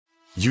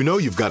You know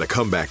you've got a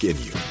comeback in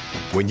you.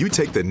 When you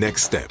take the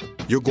next step,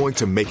 you're going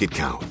to make it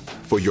count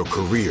for your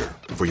career,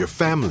 for your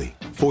family,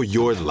 for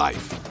your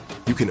life.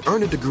 You can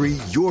earn a degree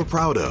you're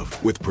proud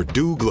of with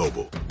Purdue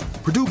Global.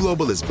 Purdue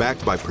Global is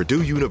backed by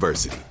Purdue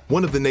University,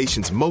 one of the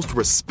nation's most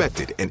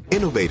respected and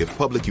innovative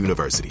public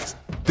universities.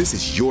 This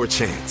is your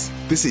chance.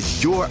 This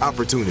is your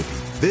opportunity.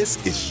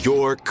 This is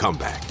your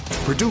comeback.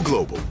 Purdue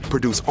Global,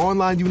 Purdue's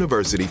online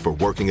university for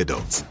working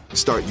adults.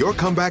 Start your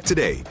comeback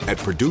today at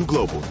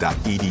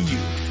purdueglobal.edu.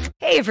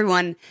 Hey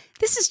everyone,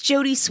 this is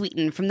Jodie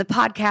Sweetin from the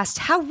podcast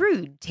How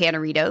Rude,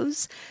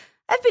 Tanneritos.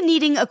 I've been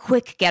needing a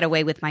quick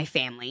getaway with my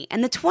family,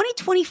 and the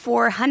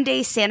 2024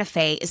 Hyundai Santa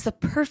Fe is the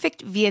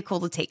perfect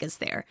vehicle to take us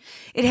there.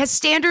 It has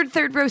standard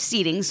third-row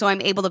seating, so I'm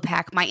able to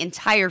pack my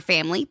entire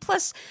family,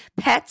 plus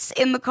pets,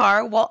 in the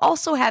car, while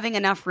also having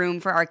enough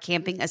room for our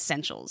camping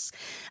essentials.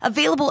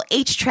 Available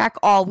H-Track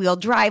all-wheel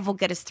drive will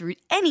get us through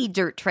any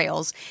dirt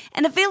trails,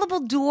 and available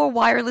dual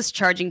wireless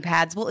charging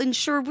pads will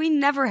ensure we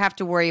never have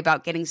to worry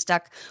about getting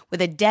stuck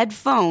with a dead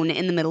phone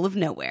in the middle of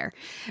nowhere.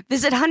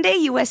 Visit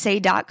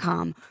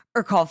HyundaiUSA.com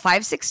or call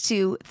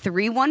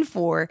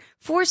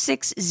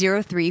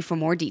 562-314-4603 for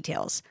more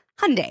details.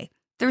 Hyundai,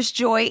 there's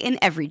joy in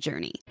every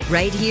journey.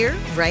 Right here,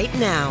 right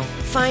now.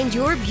 Find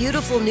your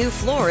beautiful new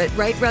floor at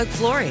Right Rug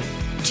Flooring.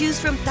 Choose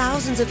from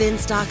thousands of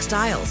in-stock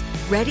styles,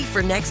 ready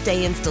for next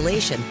day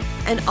installation,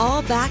 and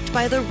all backed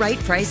by the right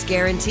price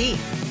guarantee.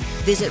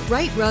 Visit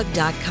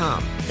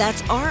rightrug.com.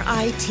 That's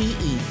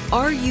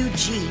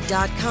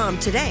RITERUG.com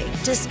today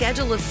to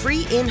schedule a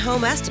free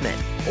in-home estimate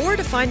or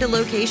to find a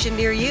location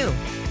near you.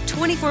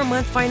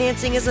 24-month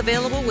financing is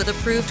available with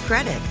approved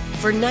credit.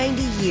 For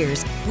 90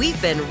 years, we've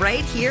been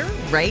right here,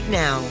 right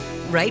now.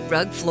 Right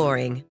Rug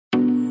Flooring.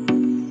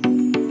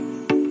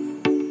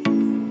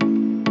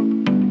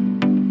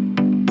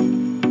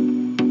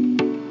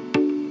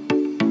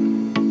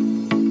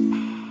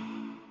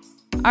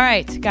 All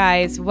right,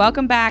 guys,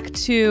 welcome back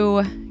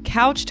to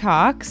Couch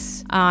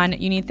Talks on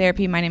You Need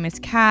Therapy. My name is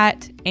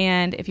Kat,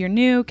 and if you're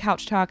new,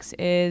 Couch Talks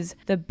is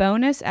the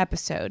bonus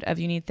episode of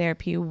You Need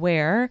Therapy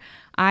where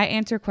I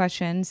answer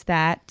questions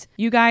that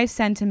you guys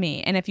send to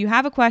me. And if you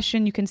have a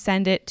question, you can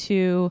send it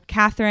to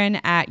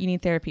Catherine at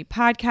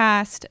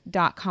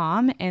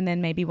YouNeedTherapyPodcast.com, and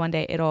then maybe one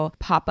day it'll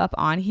pop up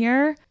on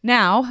here.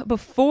 Now,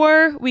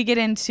 before we get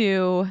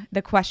into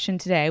the question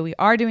today, we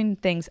are doing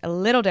things a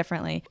little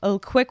differently. A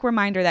quick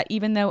reminder that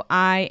even though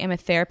I am a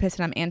therapist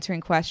and I'm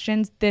answering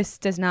questions, this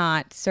does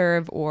not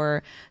serve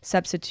or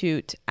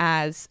substitute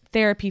as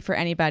therapy for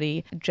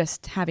anybody,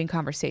 just having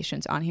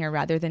conversations on here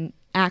rather than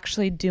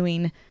actually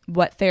doing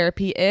what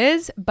therapy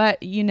is.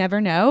 But you never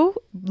know.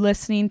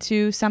 Listening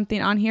to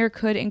something on here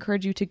could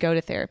encourage you to go to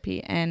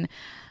therapy, and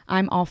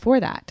I'm all for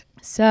that.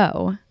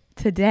 So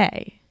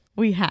today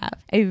we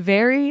have a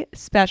very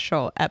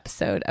special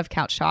episode of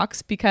Couch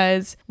Talks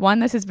because, one,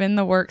 this has been in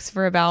the works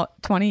for about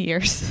 20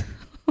 years.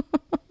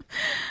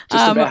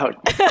 Just about.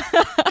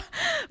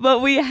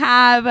 But we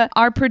have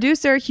our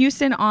producer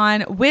Houston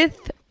on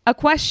with a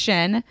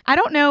question. I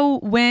don't know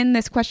when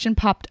this question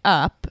popped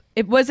up.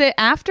 Was it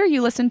after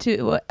you listened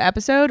to an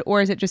episode, or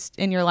is it just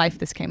in your life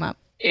this came up?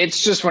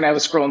 It's just when I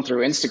was scrolling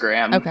through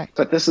Instagram. Okay.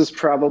 But this is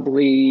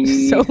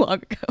probably so long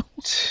ago.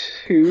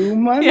 2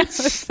 months? Yeah,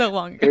 so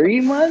long ago.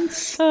 3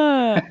 months?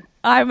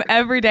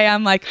 Every day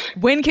I'm like,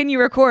 when can you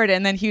record?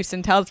 And then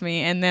Houston tells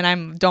me, and then I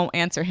don't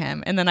answer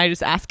him, and then I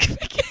just ask him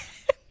again.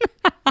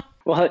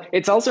 Well,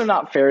 it's also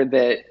not fair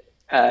that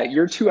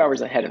you're 2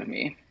 hours ahead of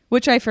me.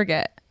 Which I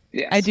forget.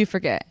 Yes. I do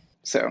forget.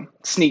 So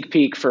sneak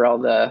peek for all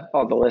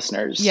the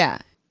listeners. Yeah.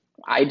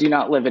 I do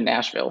not live in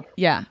Nashville.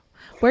 Yeah.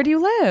 Where do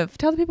you live?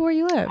 Tell the people where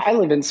you live. I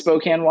live in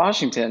Spokane,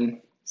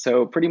 Washington.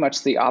 So pretty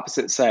much the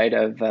opposite side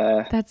of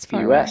That's far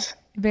the U.S.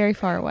 Away. Very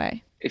far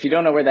away. If you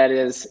don't know where that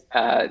is,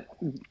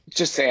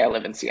 just say I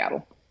live in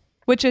Seattle.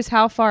 Which is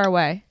how far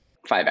away?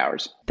 5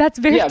 hours. That's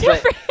very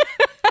different.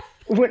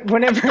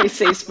 Whenever I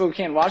say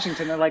Spokane,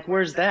 Washington, they're like,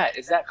 where's that?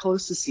 Is that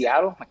close to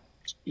Seattle? I'm like,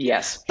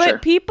 yes, but sure.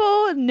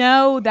 People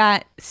know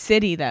that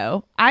city,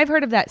 though. I've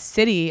heard of that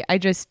city. I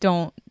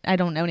don't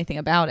know anything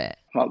about it.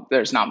 Well,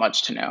 there's not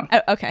much to know.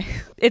 Oh, okay.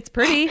 It's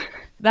pretty.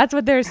 That's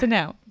what there is to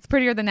know. It's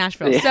prettier than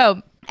Nashville. Yeah.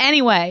 So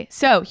anyway,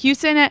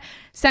 Houston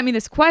sent me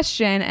this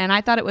question, and I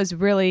thought it was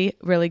really,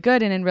 really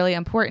good and really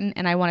important,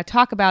 and I want to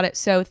talk about it.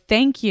 So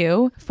thank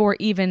you for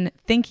even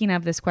thinking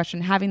of this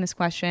question, having this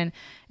question,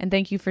 and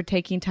thank you for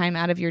taking time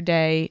out of your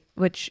day,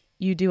 which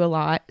you do a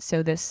lot.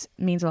 So this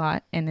means a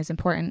lot and is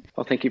important.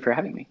 Well, thank you for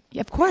having me.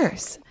 Yeah, of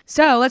course.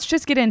 So let's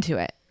just get into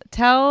it.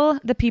 Tell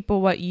the people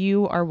what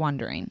you are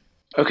wondering.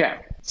 Okay.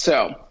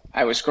 So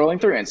I was scrolling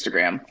through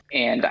Instagram,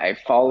 and I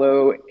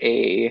follow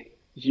a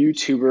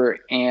YouTuber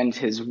and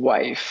his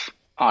wife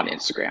on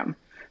Instagram.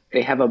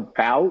 They have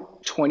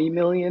about 20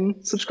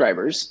 million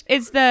subscribers.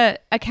 Is the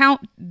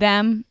account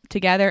them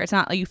together? It's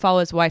not like you follow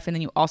his wife and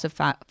then you also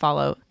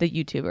follow the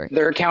YouTuber.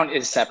 Their account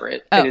is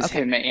separate. Oh, it is okay.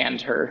 him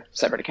and her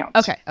separate accounts.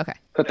 Okay.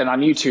 But then on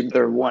YouTube,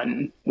 they're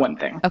one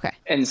thing. Okay.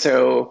 And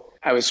so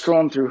I was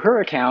scrolling through her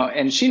account,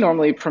 and she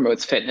normally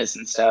promotes fitness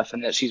and stuff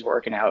and that she's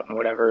working out and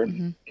whatever.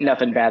 Mm-hmm.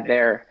 Nothing bad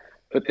there.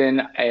 But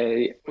then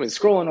I was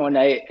scrolling one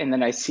night and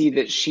then I see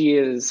that she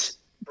is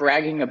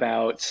bragging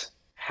about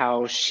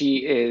how she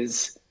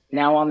is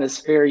now on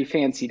this very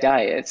fancy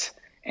diet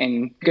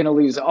and going to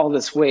lose all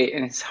this weight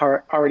and has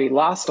already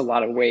lost a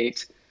lot of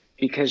weight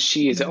because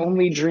she is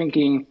only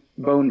drinking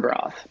bone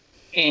broth.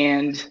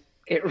 And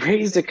it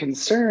raised a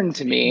concern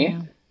to me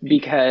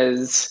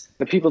because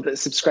the people that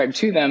subscribe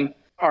to them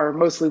are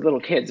mostly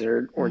little kids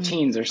or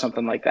teens or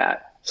something like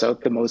that. So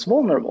the most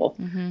vulnerable.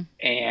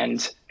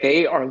 And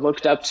they are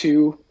looked up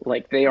to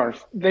like they are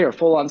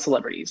full on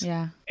celebrities.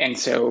 Yeah. And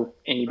so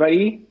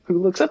anybody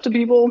who looks up to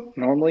people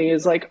normally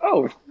is like,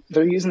 oh,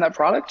 they're using that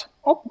product,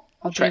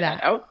 I'll try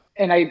that out.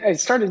 And I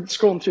started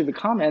scrolling through the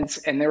comments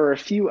and there were a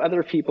few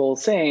other people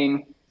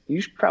saying,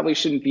 you probably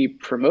shouldn't be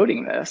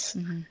promoting this.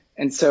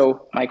 And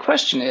so my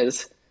question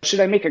is, should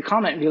I make a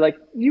comment and be like,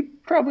 you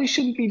probably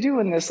shouldn't be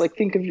doing this? Like,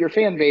 think of your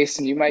fan base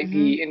and you might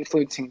be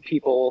influencing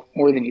people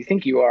more than you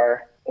think you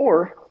are.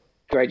 Or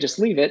do I just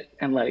leave it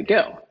and let it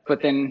go?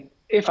 But then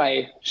if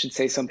I should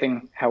say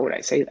something, how would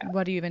I say that?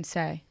 What do you even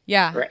say?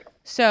 Yeah. Right.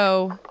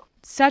 So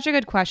such a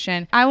good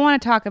question. I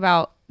want to talk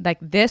about like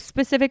this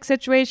specific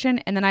situation.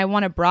 And then I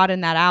want to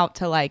broaden that out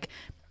to like,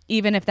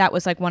 even if that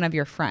was like one of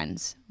your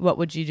friends, what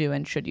would you do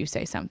and should you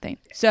say something?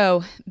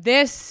 So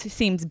this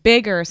seems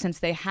bigger since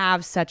they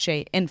have such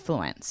a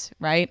influence,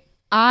 right?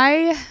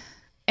 I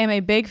am a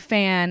big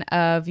fan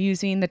of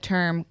using the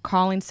term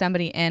calling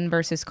somebody in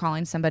versus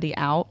calling somebody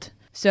out.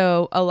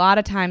 So a lot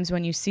of times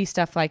when you see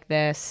stuff like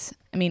this,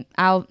 I mean,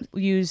 I'll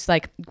use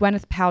like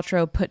Gwyneth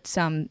Paltrow put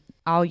some,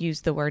 I'll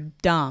use the word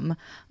dumb,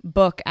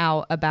 book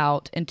out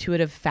about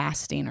intuitive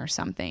fasting or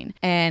something.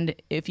 And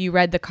if you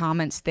read the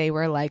comments, they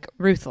were like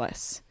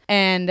ruthless.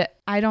 And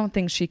I don't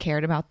think she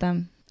cared about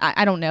them.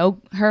 I don't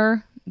know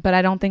her, but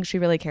I don't think she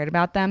really cared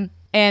about them.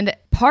 And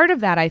part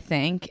of that, I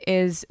think,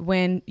 is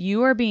when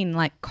you are being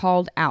like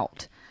called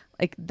out,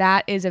 like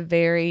that is a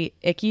very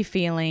icky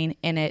feeling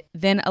and it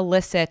then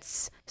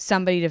elicits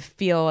somebody to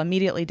feel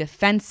immediately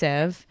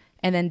defensive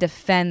and then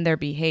defend their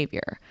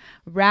behavior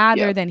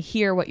rather than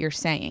hear what you're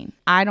saying.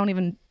 I don't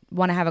even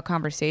want to have a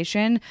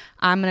conversation.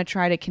 I'm going to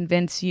try to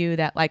convince you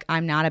that like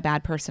I'm not a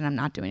bad person. I'm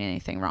not doing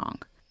anything wrong.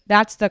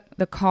 That's the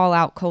call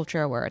out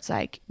culture where it's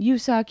like, you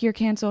suck, you're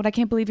canceled. I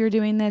can't believe you're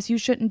doing this. You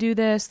shouldn't do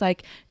this.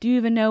 Like, do you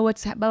even know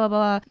what's blah, blah,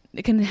 blah.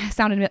 It can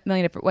sound in a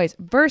million different ways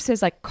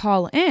versus like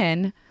call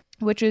in,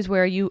 which is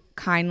where you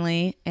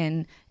kindly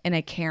and in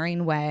a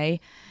caring way,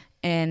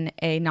 in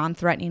a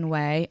non-threatening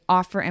way,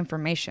 offer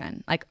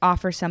information, like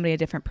offer somebody a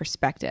different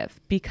perspective.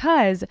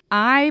 Because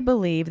I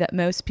believe that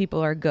most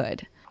people are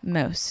good.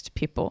 Most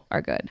people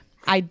are good.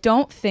 I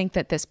don't think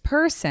that this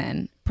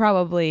person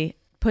probably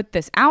put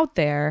this out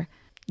there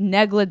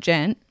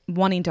negligent,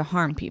 wanting to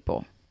harm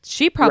people.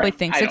 She probably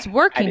thinks it's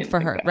working for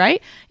her,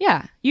 right?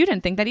 Yeah, you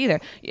didn't think that either.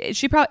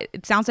 She probably,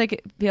 it sounds like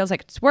it feels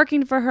like it's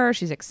working for her.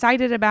 She's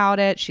excited about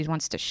it. She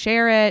wants to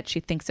share it. She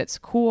thinks it's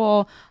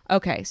cool.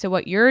 Okay, so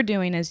what you're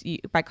doing is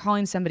by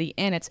calling somebody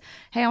in, it's,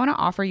 hey, I want to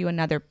offer you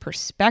another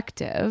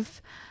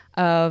perspective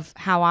of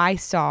how I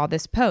saw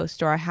this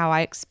post or how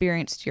I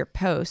experienced your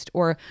post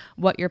or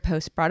what your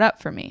post brought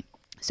up for me.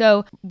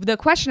 So the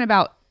question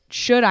about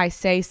should I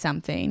say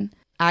something,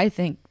 I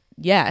think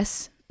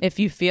yes. If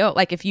you feel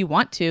like if you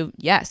want to,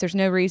 yes, there's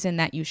no reason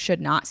that you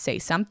should not say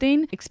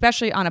something,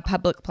 especially on a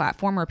public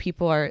platform where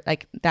people are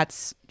like,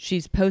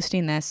 she's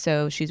posting this,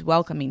 so she's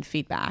welcoming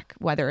feedback,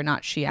 whether or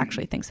not she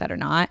actually thinks that or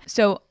not.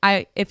 So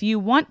if you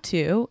want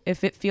to,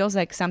 if it feels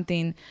like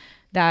something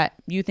that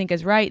you think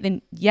is right,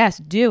 then yes,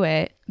 do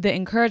it. The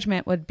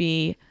encouragement would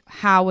be,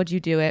 how would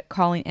you do it?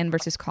 Calling in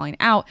versus calling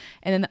out.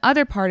 And then the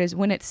other part is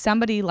when it's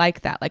somebody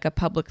like that, like a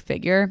public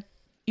figure,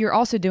 you're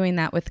also doing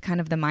that with kind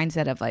of the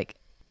mindset of like,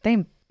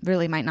 they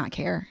really might not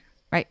care,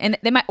 right? And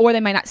they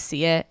might not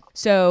see it.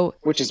 So,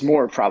 which is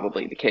more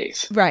probably the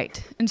case.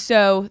 Right. And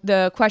so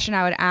the question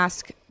I would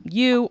ask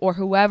you or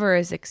whoever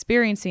is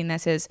experiencing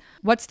this is,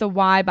 what's the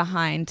why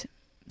behind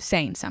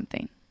saying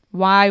something?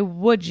 Why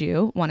would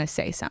you want to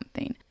say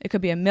something? It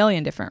could be a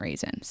million different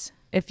reasons.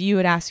 If you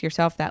would ask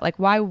yourself that, like,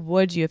 why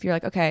would you, if you're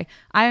like, okay,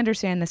 I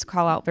understand this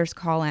call out versus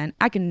call in,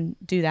 I can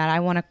do that. I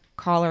want to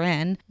call her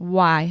in.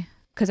 Why?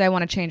 Because I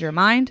want to change her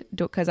mind?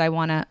 Because I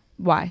want to,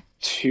 why?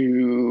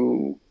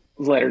 To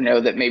let her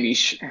know that maybe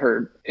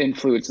her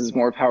influence is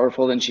more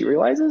powerful than she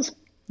realizes.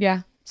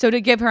 Yeah. So to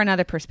give her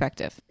another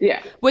perspective.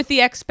 Yeah. With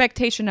the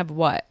expectation of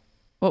what?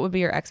 What would be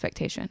your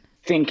expectation?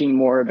 Thinking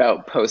more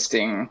about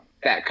posting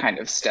that kind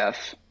of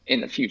stuff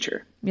in the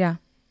future. Yeah.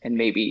 And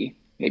maybe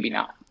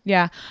not.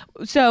 Yeah.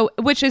 So,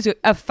 which is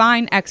a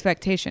fine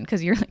expectation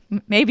because you're like,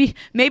 maybe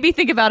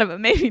think about it, but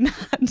maybe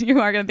not. You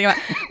are going to think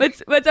about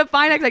it. But it's a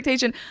fine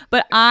expectation.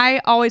 But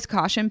I always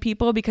caution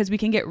people because we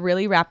can get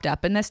really wrapped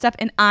up in this stuff.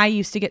 And I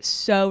used to get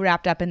so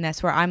wrapped up in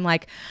this where I'm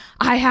like,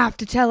 I have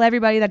to tell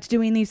everybody that's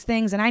doing these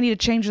things and I need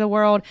to change the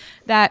world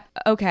that,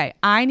 okay,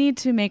 I need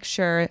to make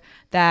sure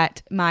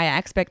that my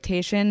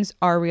expectations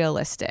are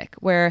realistic.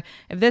 Where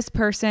if this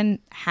person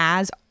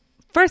has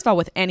first of all,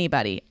 with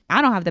anybody,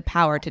 I don't have the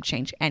power to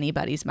change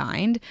anybody's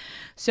mind.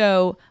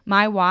 So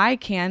my why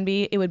can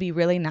be, it would be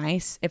really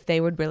nice if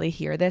they would really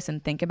hear this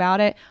and think about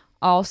it.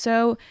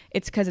 Also,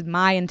 it's because of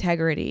my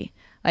integrity.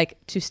 Like,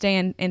 to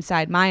stay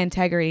inside my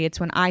integrity, it's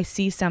when I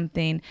see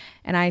something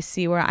and I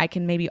see where I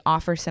can maybe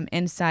offer some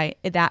insight,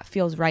 that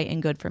feels right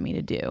and good for me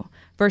to do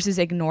versus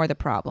ignore the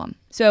problem.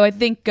 So I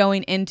think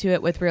going into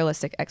it with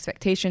realistic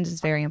expectations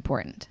is very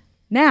important.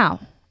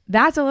 Now,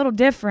 that's a little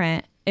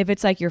different if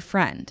it's like your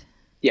friend.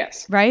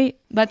 Yes. Right?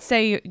 Let's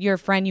say your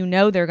friend, you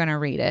know they're going to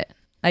read it.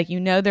 Like, you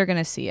know they're going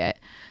to see it.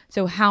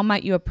 So how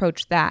might you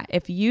approach that?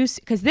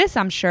 Because this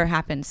I'm sure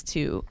happens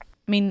to,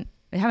 I mean,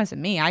 it happens to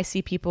me. I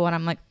see people and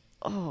I'm like,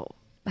 oh,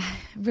 I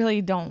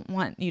really don't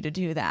want you to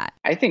do that.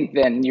 I think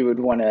then you would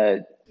want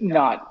to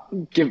not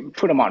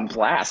put them on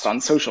blast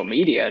on social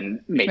media and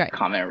make a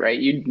comment, right?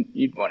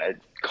 You'd want to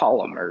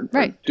call them or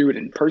do it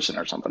in person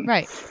or something.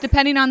 Right.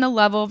 Depending on the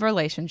level of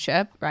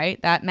relationship,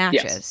 right? That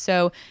matches. Yes.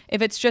 So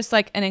if it's just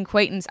like an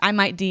acquaintance, I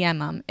might DM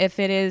them. If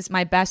it is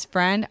my best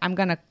friend, I'm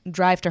going to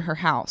drive to her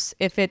house.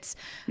 If it's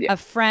a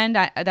friend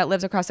that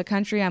lives across the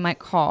country, I might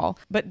call.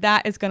 But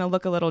that is going to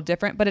look a little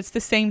different. But it's the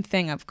same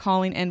thing of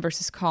calling in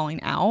versus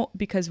calling out,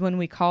 because when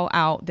we call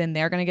out, then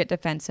they're going to get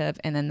defensive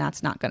and then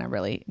that's not going to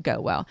really go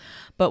well.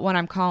 But when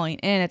I'm calling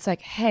in, it's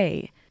like,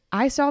 hey,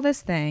 I saw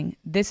this thing.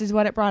 This is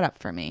what it brought up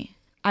for me.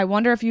 I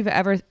wonder if you've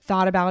ever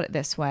thought about it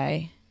this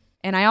way.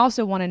 And I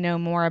also want to know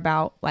more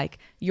about like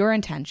your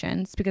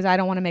intentions, because I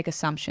don't want to make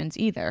assumptions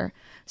either.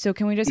 So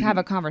can we just have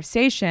a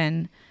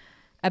conversation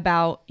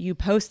about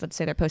let's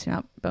say they're posting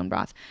about bone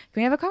broth.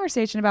 Can we have a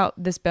conversation about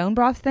this bone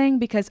broth thing?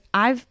 Because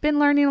I've been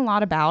learning a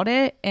lot about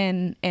it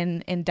in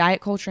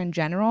diet culture in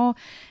general.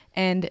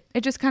 And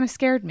it just kind of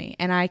scared me,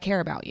 and I care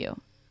about you.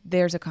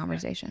 There's a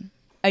conversation.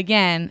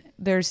 Again,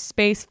 there's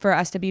space for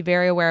us to be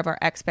very aware of our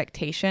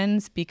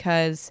expectations,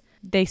 because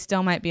they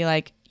still might be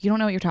like, you don't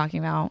know what you're talking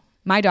about.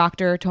 My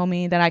doctor told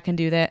me that I can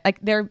do that. Like,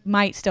 there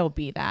might still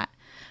be that.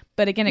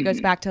 But again, it goes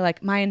back to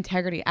like my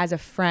integrity as a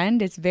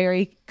friend. It's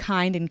very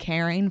kind and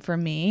caring for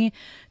me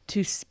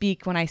to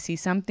speak when I see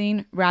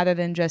something rather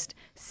than just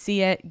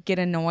see it, get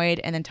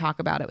annoyed, and then talk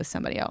about it with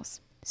somebody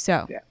else.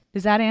 So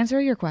does that answer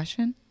your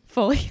question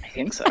fully? I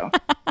think so.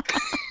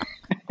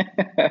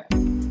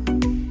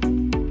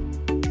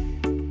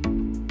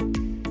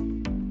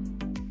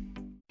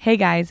 Hey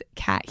guys,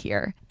 Kat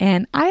here,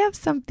 and I have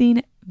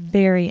something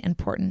very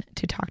important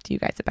to talk to you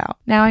guys about.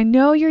 Now, I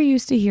know you're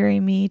used to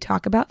hearing me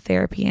talk about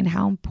therapy and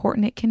how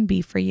important it can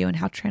be for you and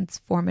how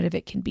transformative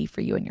it can be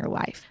for you in your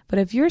life. But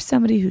if you're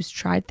somebody who's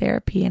tried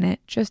therapy and it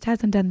just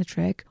hasn't done the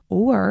trick,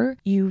 or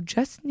you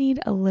just need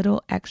a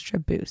little extra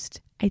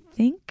boost, I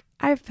think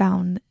I've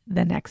found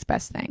the next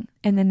best thing.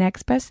 And the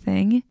next best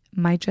thing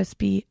might just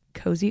be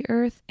Cozy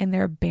Earth and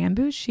their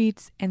bamboo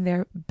sheets and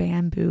their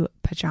bamboo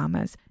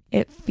pajamas.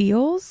 It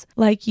feels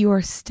like you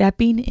are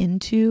stepping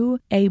into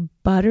a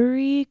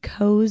buttery,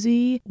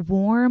 cozy,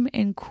 warm,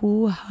 and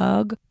cool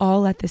hug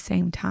all at the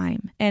same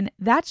time. And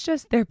that's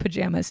just their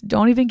pajamas.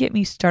 Don't even get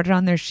me started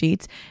on their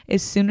sheets.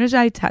 As soon as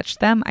I touched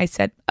them, I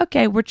said,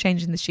 okay, we're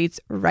changing the sheets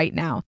right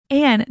now.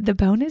 And the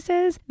bonus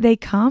is they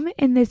come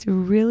in this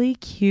really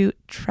cute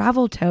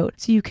travel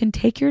tote, so you can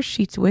take your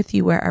sheets with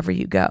you wherever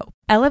you go.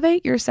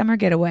 Elevate your summer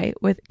getaway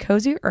with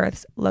Cozy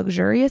Earth's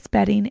luxurious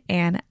bedding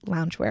and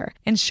loungewear,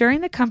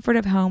 ensuring the comfort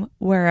of home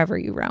wherever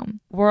you roam.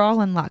 We're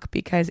all in luck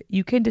because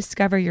you can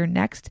discover your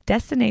next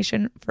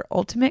destination for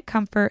ultimate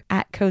comfort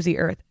at Cozy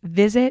Earth.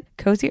 Visit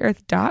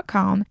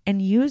CozyEarth.com and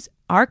use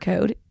our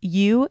code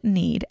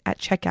YOUNEED at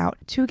checkout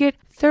to get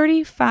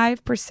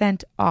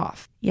 35%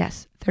 off.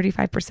 Yes,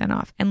 35%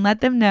 off. And let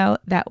them know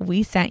that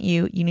we sent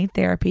you Need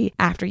Therapy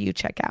after you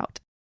check out.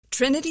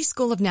 Trinity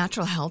School of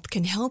Natural Health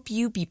can help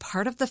you be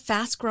part of the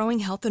fast-growing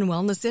health and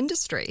wellness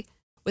industry.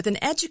 With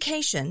an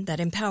education that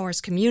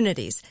empowers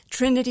communities,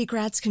 Trinity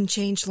grads can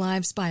change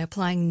lives by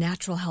applying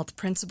natural health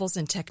principles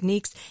and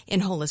techniques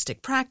in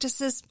holistic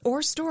practices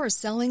or stores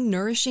selling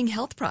nourishing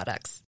health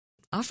products.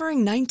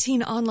 Offering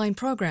 19 online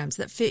programs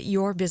that fit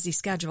your busy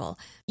schedule,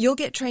 you'll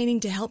get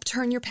training to help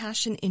turn your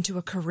passion into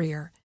a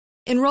career.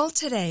 Enroll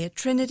today at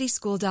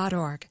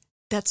trinityschool.org.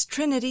 That's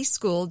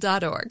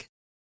trinityschool.org.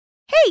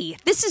 Hey,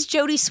 this is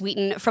Jodie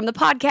Sweetin from the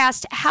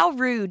podcast How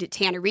Rude,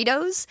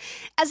 Tanneritos.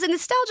 As a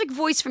nostalgic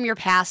voice from your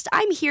past,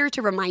 I'm here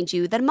to remind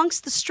you that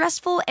amongst the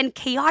stressful and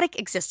chaotic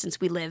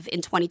existence we live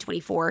in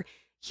 2024,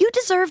 you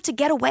deserve to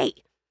get away.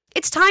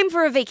 It's time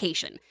for a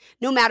vacation,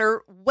 no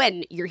matter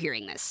when you're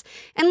hearing this.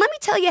 And let me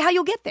tell you how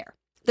you'll get there.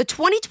 The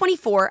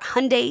 2024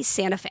 Hyundai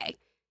Santa Fe.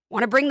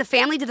 Want to bring the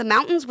family to the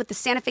mountains with the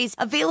Santa Fe's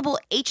available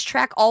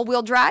H-Track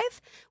all-wheel drive?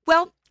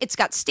 Well, it's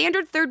got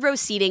standard third-row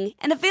seating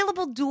and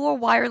available dual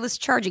wireless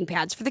charging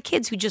pads for the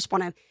kids who just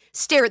want to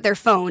stare at their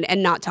phone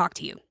and not talk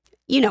to you.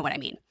 You know what I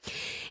mean.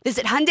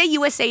 Visit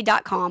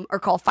HyundaiUSA.com or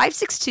call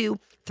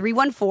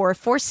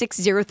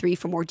 562-314-4603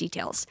 for more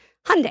details.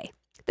 Hyundai,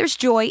 there's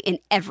joy in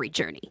every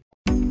journey.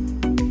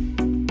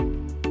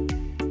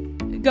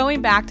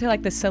 going back to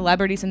like the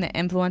celebrities and the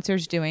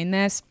influencers doing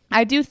this,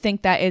 I do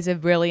think that is a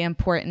really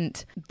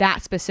important,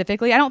 that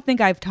specifically. I don't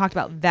think I've talked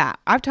about that.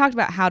 I've talked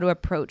about how to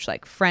approach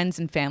like friends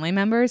and family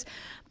members,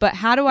 but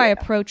how do I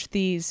approach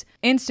these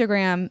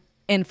Instagram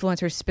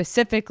influencers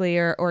specifically,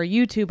 or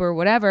YouTube or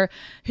whatever,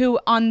 who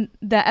on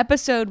the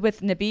episode with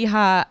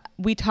Nabiha,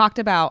 we talked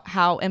about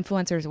how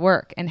influencers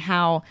work and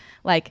how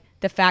like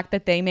the fact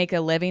that they make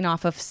a living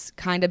off of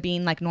kind of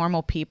being like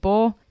normal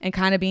people and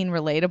kind of being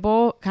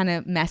relatable kind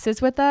of messes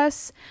with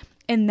us.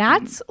 And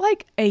that's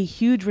like a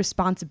huge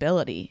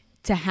responsibility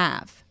to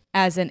have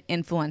as an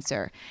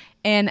influencer.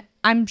 And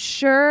I'm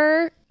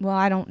sure, well,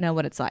 I don't know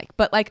what it's like,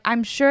 but like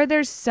I'm sure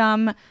there's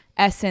some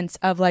essence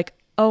of like,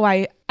 oh,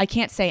 I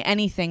can't say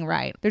anything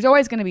right. There's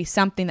always going to be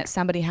something that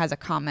somebody has a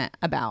comment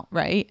about,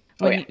 right?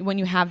 When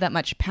you have that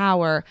much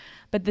power.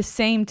 But at the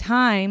same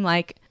time,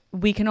 like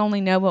we can only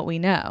know what we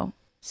know.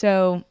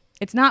 So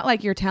it's not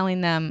like you're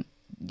telling them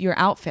your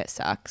outfit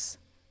sucks.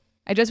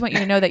 I just want you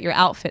to know that your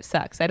outfit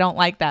sucks. I don't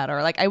like that.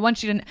 Or like, I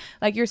want you to,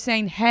 like you're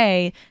saying,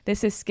 hey,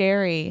 this is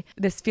scary.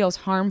 This feels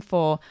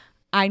harmful.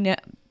 I know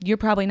you're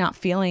probably not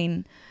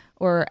feeling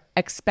or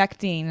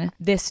expecting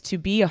this to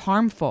be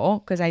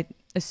harmful because I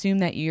assume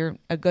that you're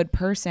a good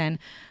person,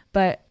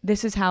 but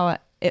this is how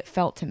it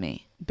felt to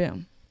me.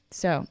 Boom.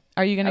 So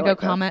are you going to go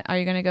comment? Are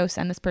you going to go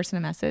send this person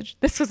a message?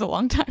 This was a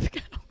long time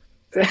ago.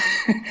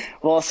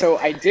 Well, so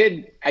I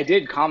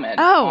did comment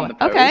on the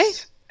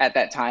post at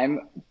that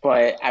time,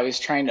 but I was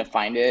trying to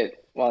find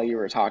it while you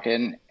were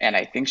talking, and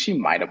I think she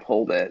might have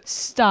pulled it.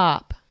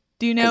 Stop.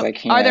 Do you know,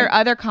 are there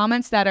other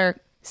comments that are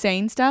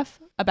saying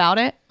stuff about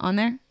it on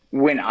there?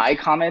 When I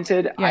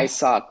commented, I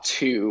saw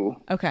 2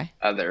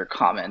 other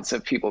comments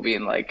of people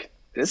being like,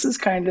 this is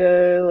kind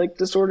of like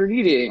disordered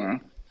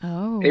eating.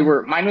 Oh.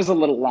 Mine was a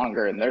little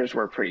longer, and theirs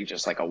were pretty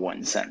just like a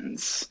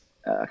 1-sentence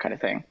kind of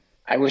thing.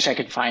 I wish I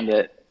could find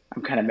it.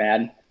 I'm kind of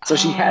mad. So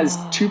she has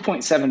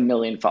 2.7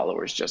 million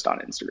followers just on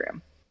Instagram.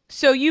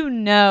 So you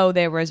know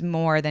there was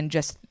more than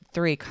just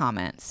 3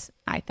 comments,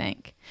 I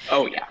think.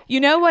 Oh, yeah. You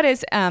know what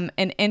is an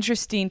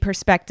interesting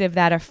perspective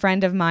that a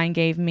friend of mine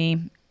gave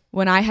me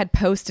when I had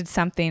posted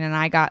something and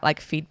I got like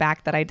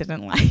feedback that I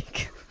didn't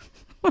like?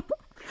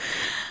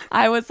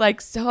 I was like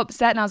so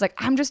upset, and I was like,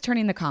 I'm just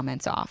turning the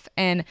comments off.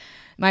 And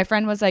my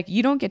friend was like,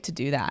 you don't get to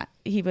do that.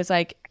 He was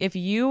like, if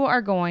you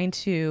are going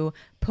to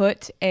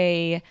put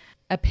a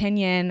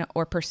opinion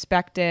or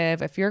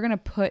perspective, if you're going to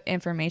put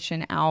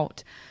information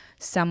out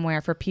somewhere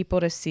for people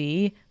to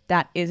see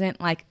that isn't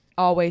like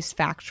always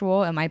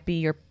factual, it might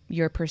be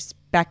your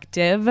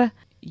perspective,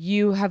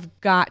 you have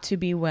got to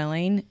be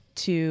willing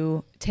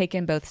to take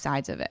in both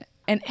sides of it.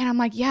 And I'm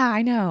like, yeah,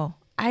 I know.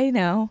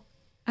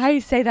 I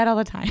say that all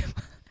the time.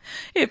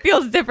 It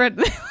feels different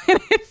when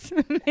it's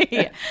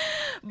me.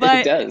 But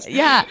it does.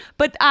 Yeah.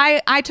 But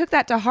I took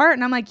that to heart,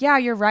 and I'm like, yeah,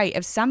 you're right.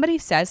 If somebody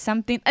says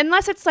something,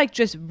 unless it's like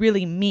just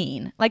really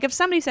mean, like if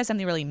somebody says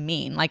something really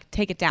mean, like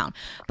take it down.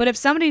 But if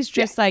somebody's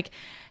just like,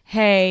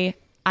 hey,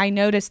 I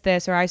noticed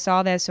this, or I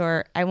saw this,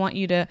 or I want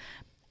you to,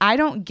 I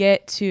don't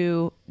get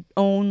to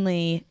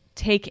only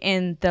take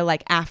in the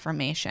like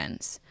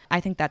affirmations. I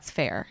think that's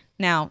fair.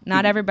 Now,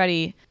 not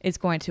everybody is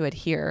going to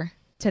adhere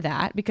to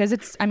that because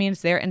it's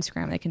their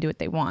Instagram. They can do what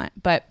they want.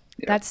 But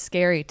that's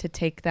scary to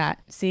take that.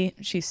 See,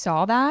 she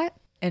saw that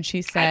and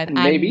she said,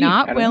 I'm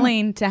not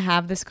willing to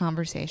have this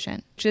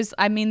conversation. Which is,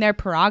 their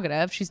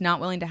prerogative. She's not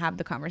willing to have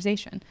the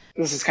conversation.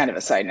 This is kind of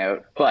a side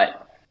note,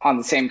 but on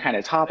the same kind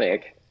of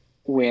topic,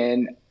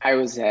 when I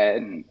was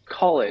in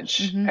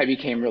college, I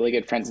became really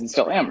good friends and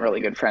still am really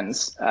good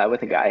friends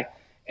with a guy.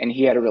 And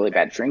he had a really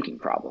bad drinking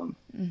problem.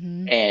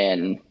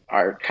 And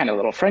our kind of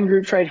little friend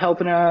group tried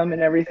helping him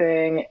and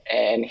everything.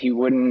 And he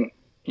wouldn't,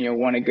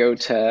 want to go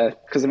to,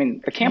 because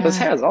the campus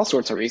has all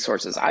sorts of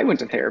resources. I went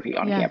to therapy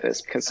on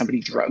campus because somebody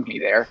drugged me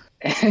there.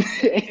 And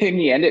in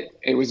the end,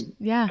 it was,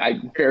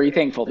 I'm very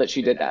thankful that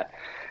she did that.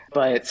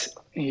 But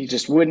he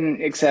just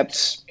wouldn't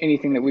accept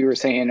anything that we were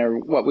saying or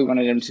what we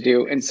wanted him to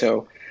do. And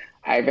so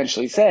I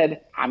eventually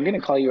said, I'm going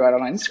to call you out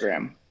on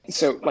Instagram.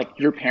 So like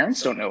your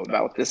parents don't know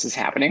about this is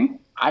happening.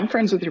 I'm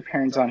friends with your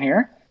parents on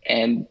here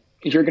and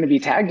you're going to be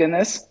tagged in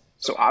this.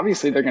 So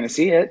obviously they're going to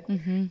see it.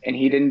 And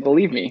he didn't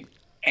believe me.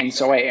 And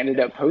so I ended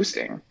up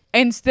posting.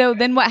 And so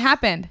then what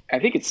happened? I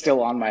think it's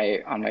still on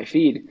my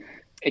feed.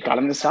 It got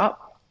him to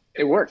stop.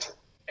 It worked.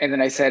 And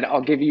then I said,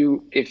 I'll give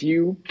you, if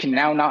you can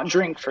now not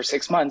drink for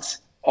 6 months,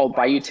 I'll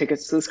buy you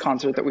tickets to this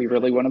concert that we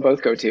really want to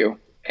both go to.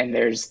 And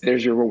there's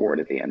your reward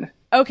at the end.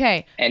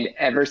 Okay. And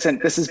ever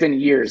since, this has been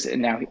years,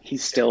 and now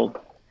he's still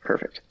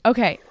perfect.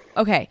 Okay.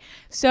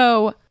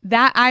 So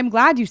that, I'm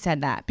glad you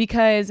said that,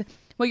 because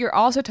what you're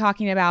also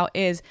talking about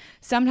is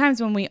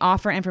sometimes when we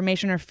offer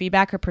information or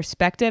feedback or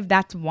perspective,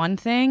 that's one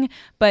thing.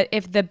 But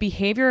if the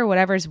behavior or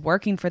whatever is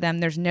working for them,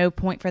 there's no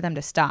point for them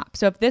to stop.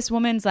 So if this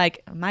woman's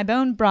like, my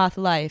bone broth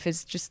life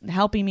is just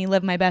helping me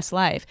live my best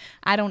life,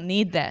 I don't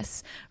need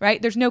this, right?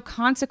 There's no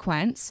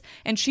consequence.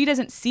 And she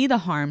doesn't see the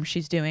harm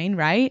she's doing,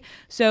 right?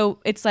 So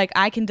it's like,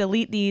 I can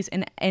delete these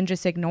and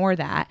just ignore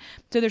that.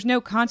 So there's no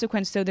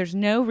consequence. So there's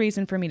no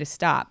reason for me to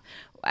stop.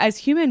 as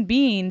human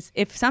beings,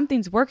 if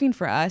something's working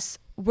for us,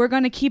 we're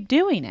going to keep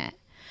doing it.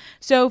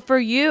 So for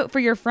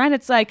your friend,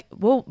 it's like,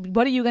 well,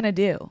 what are you going to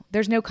do?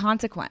 There's no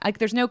consequence. Like,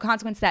 there's no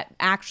consequence that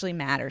actually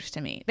matters to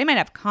me. They might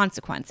have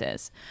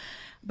consequences,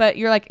 but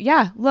you're like,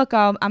 yeah, look,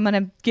 I'm going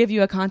to give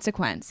you a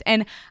consequence.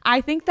 And I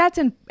think that's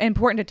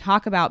important to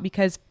talk about,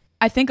 because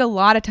I think a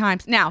lot of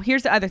times, now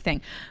here's the other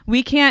thing.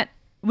 We can't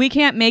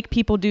make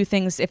people do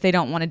things if they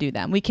don't want to do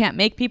them. We can't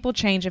make people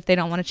change if they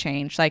don't want to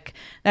change. Like,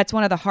 that's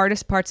one of the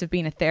hardest parts of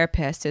being a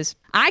therapist, is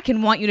I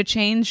can want you to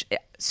change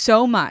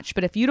so much,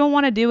 but if you don't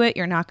want to do it,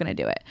 you're not going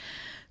to do it.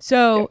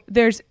 So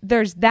there's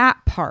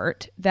that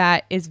part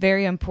that is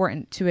very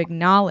important to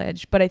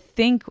acknowledge. But I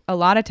think a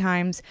lot of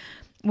times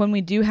when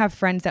we do have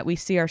friends that we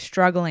see are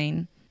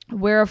struggling,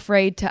 we're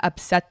afraid to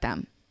upset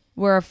them.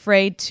 We're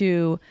afraid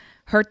to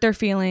hurt their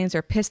feelings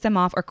or piss them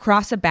off or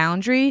cross a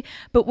boundary.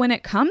 But when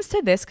it comes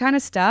to this kind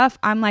of stuff,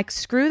 I'm like,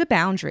 screw the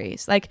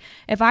boundaries. Like,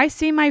 if I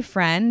see my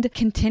friend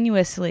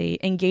continuously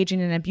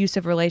engaging in an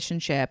abusive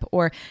relationship,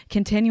 or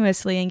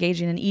continuously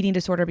engaging in eating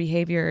disorder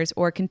behaviors,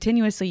 or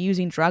continuously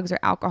using drugs or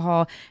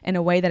alcohol in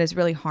a way that is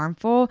really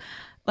harmful,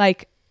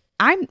 like,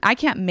 I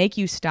can't make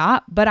you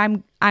stop, but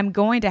I'm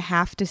going to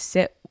have to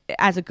sit,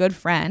 as a good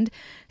friend,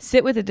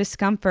 sit with the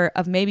discomfort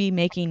of maybe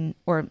making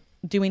or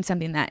doing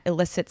something that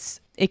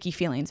elicits icky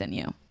feelings in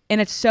you. And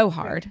it's so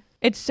hard.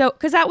 It's so,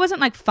 because that wasn't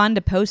like fun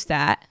to post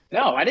that.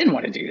 No, I didn't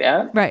want to do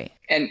that. Right.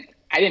 And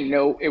I didn't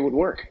know it would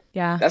work.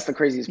 Yeah. That's the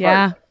craziest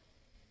part.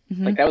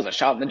 Mm-hmm. Like, that was a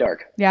shot in the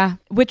dark. Yeah.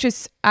 Which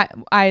is,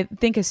 I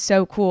think is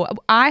so cool.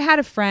 I had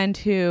a friend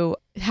who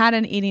had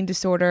an eating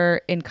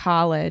disorder in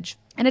college.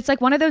 And it's like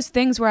one of those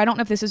things where I don't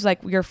know if this is like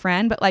your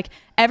friend, but like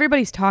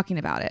everybody's talking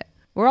about it.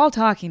 We're all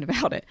talking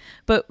about it,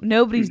 but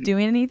nobody's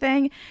doing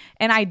anything.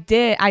 And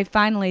I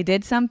finally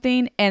did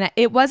something, and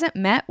it wasn't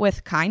met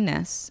with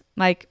kindness.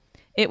 Like,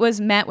 it was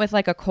met with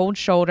like a cold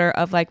shoulder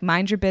of like,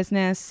 mind your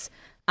business.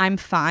 I'm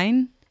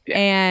fine. Yeah.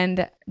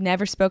 And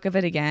never spoke of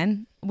it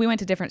again. We went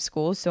to different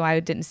schools, so I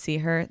didn't see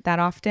her that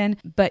often.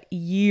 But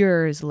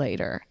years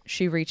later,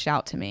 she reached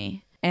out to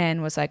me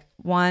and was like,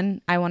 1,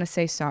 I want to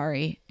say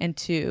sorry. And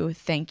 2,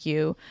 thank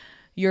you.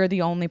 You're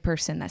the only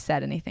person that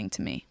said anything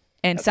to me.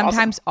 And that's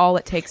sometimes awesome. All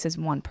it takes is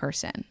one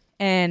person.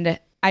 And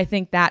I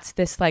think that's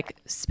this like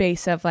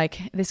space of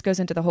like, this goes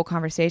into the whole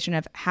conversation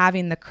of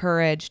having the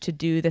courage to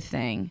do the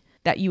thing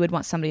that you would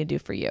want somebody to do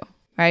for you,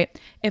 right?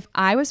 If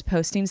I was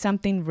posting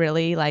something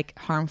really like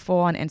harmful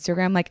on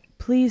Instagram, like,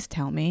 please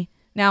tell me.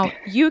 Now,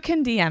 you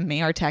can DM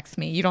me or text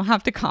me. You don't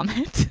have to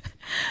comment.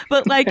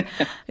 But like,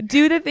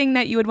 do the thing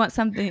that you would want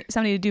somebody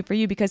to do for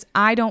you, because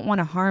I don't want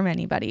to harm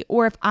anybody.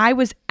 Or if I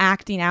was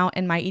acting out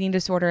in my eating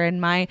disorder and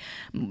my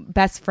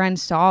best friend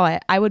saw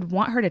it, I would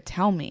want her to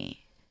tell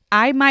me.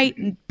 I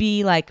might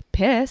be like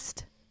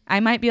pissed.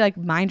 I might be like,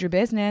 mind your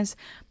business.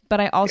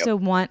 But I also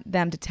want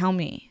them to tell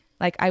me.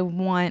 Like, I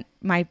want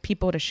my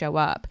people to show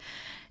up.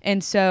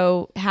 And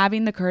so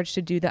having the courage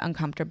to do the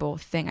uncomfortable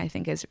thing, I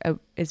think is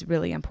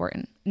really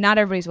important. Not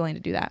everybody's willing to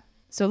do that.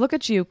 So look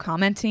at you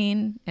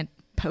commenting and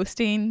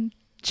posting,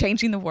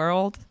 changing the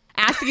world,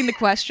 asking the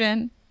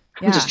question.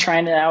 Yeah. I'm just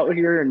trying it out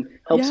here and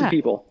help some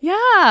people.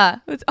 Yeah.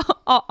 It's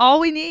all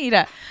we need.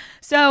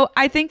 So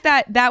I think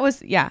that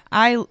was,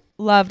 I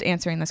loved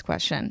answering this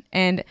question.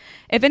 And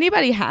if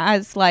anybody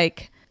has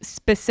like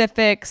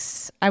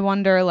specifics, I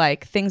wonder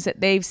like things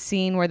that they've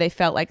seen where they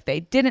felt like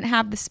they didn't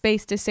have the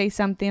space to say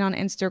something on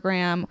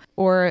Instagram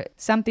or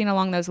something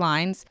along those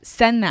lines,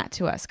 send that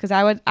to us, because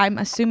I'm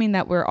assuming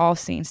that we're all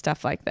seeing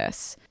stuff like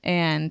this.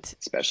 And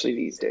especially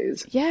these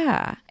days.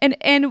 Yeah.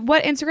 And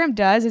what Instagram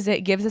does is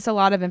it gives us a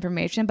lot of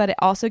information, but it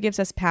also gives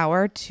us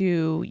power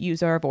to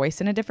use our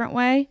voice in a different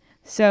way.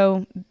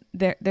 So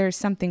there's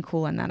something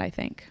cool in that, I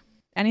think.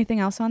 Anything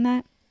else on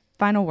that?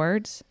 Final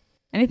words?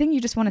 Anything you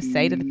just want to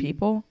say to the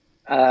people?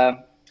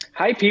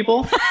 Hi,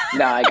 people.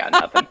 No, I got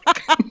nothing.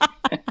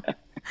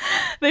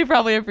 They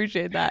probably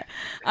appreciate that.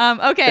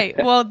 Okay,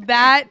 well,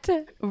 that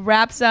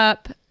wraps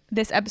up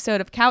this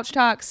episode of Couch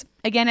Talks.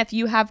 Again, if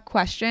you have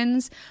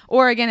questions,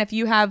 or again, if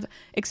you have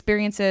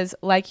experiences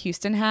like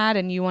Houston had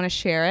and you want to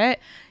share it,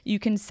 you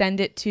can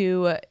send it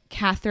to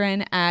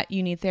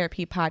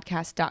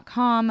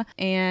Catherine@youneedtherapypodcast.com.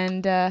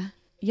 And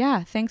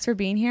thanks for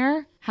being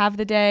here. Have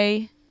the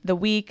day, the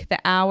week, the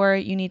hour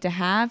you need to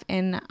have,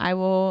 and I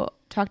will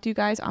talk to you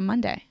guys on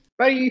Monday.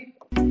 Bye.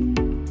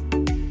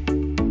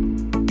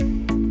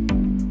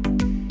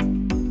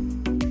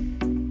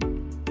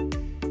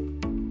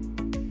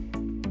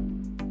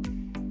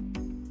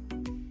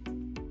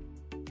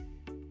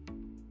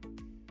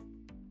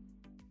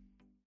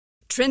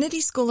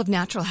 Trinity School of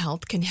Natural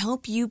Health can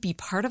help you be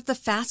part of the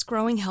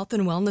fast-growing health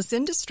and wellness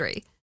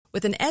industry.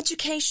 With an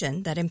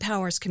education that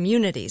empowers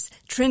communities,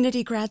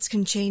 Trinity grads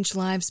can change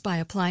lives by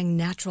applying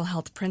natural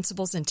health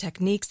principles and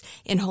techniques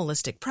in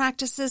holistic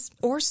practices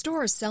or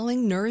stores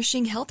selling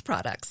nourishing health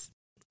products.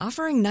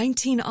 Offering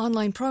 19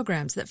 online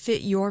programs that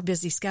fit your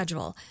busy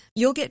schedule,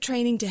 you'll get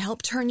training to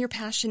help turn your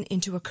passion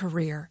into a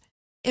career.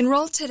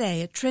 Enroll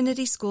today at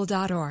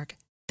trinityschool.org.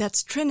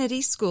 That's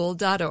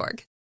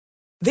trinityschool.org.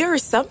 There are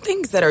some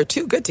things that are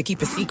too good to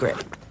keep a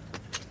secret.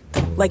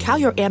 Like how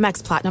your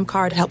Amex Platinum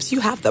card helps you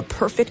have the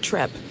perfect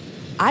trip.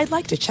 I'd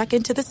like to check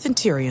into the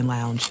Centurion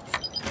Lounge.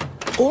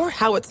 Or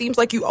how it seems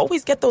like you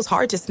always get those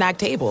hard-to-snag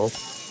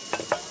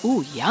tables.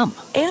 Ooh, yum.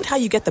 And how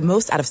you get the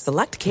most out of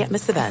select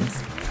can't-miss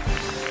events.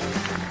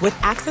 With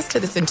access to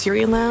the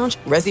Centurion Lounge,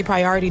 Resi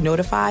Priority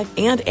Notified,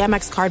 and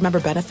Amex card member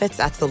benefits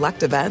at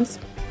select events,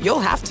 you'll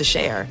have to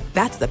share.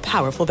 That's the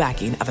powerful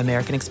backing of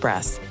American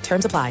Express.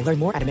 Terms apply. Learn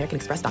more at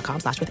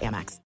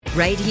americanexpress.com/withAmex.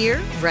 Right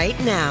here, right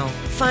now.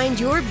 Find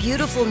your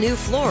beautiful new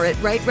floor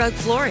at Right Rug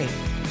Flooring.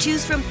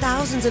 Choose from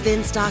thousands of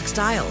in-stock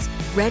styles,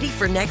 ready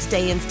for next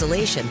day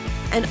installation,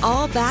 and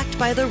all backed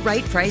by the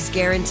right price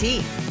guarantee.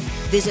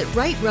 Visit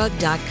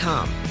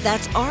rightrug.com.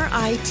 That's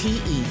RITERUG.com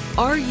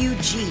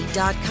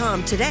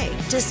today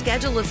to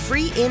schedule a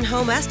free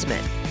in-home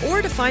estimate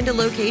or to find a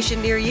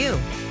location near you.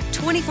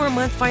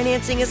 24-month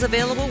financing is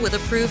available with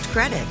approved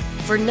credit.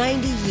 For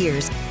 90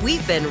 years,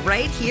 we've been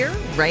right here,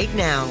 right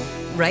now.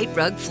 Right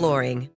Rug Flooring.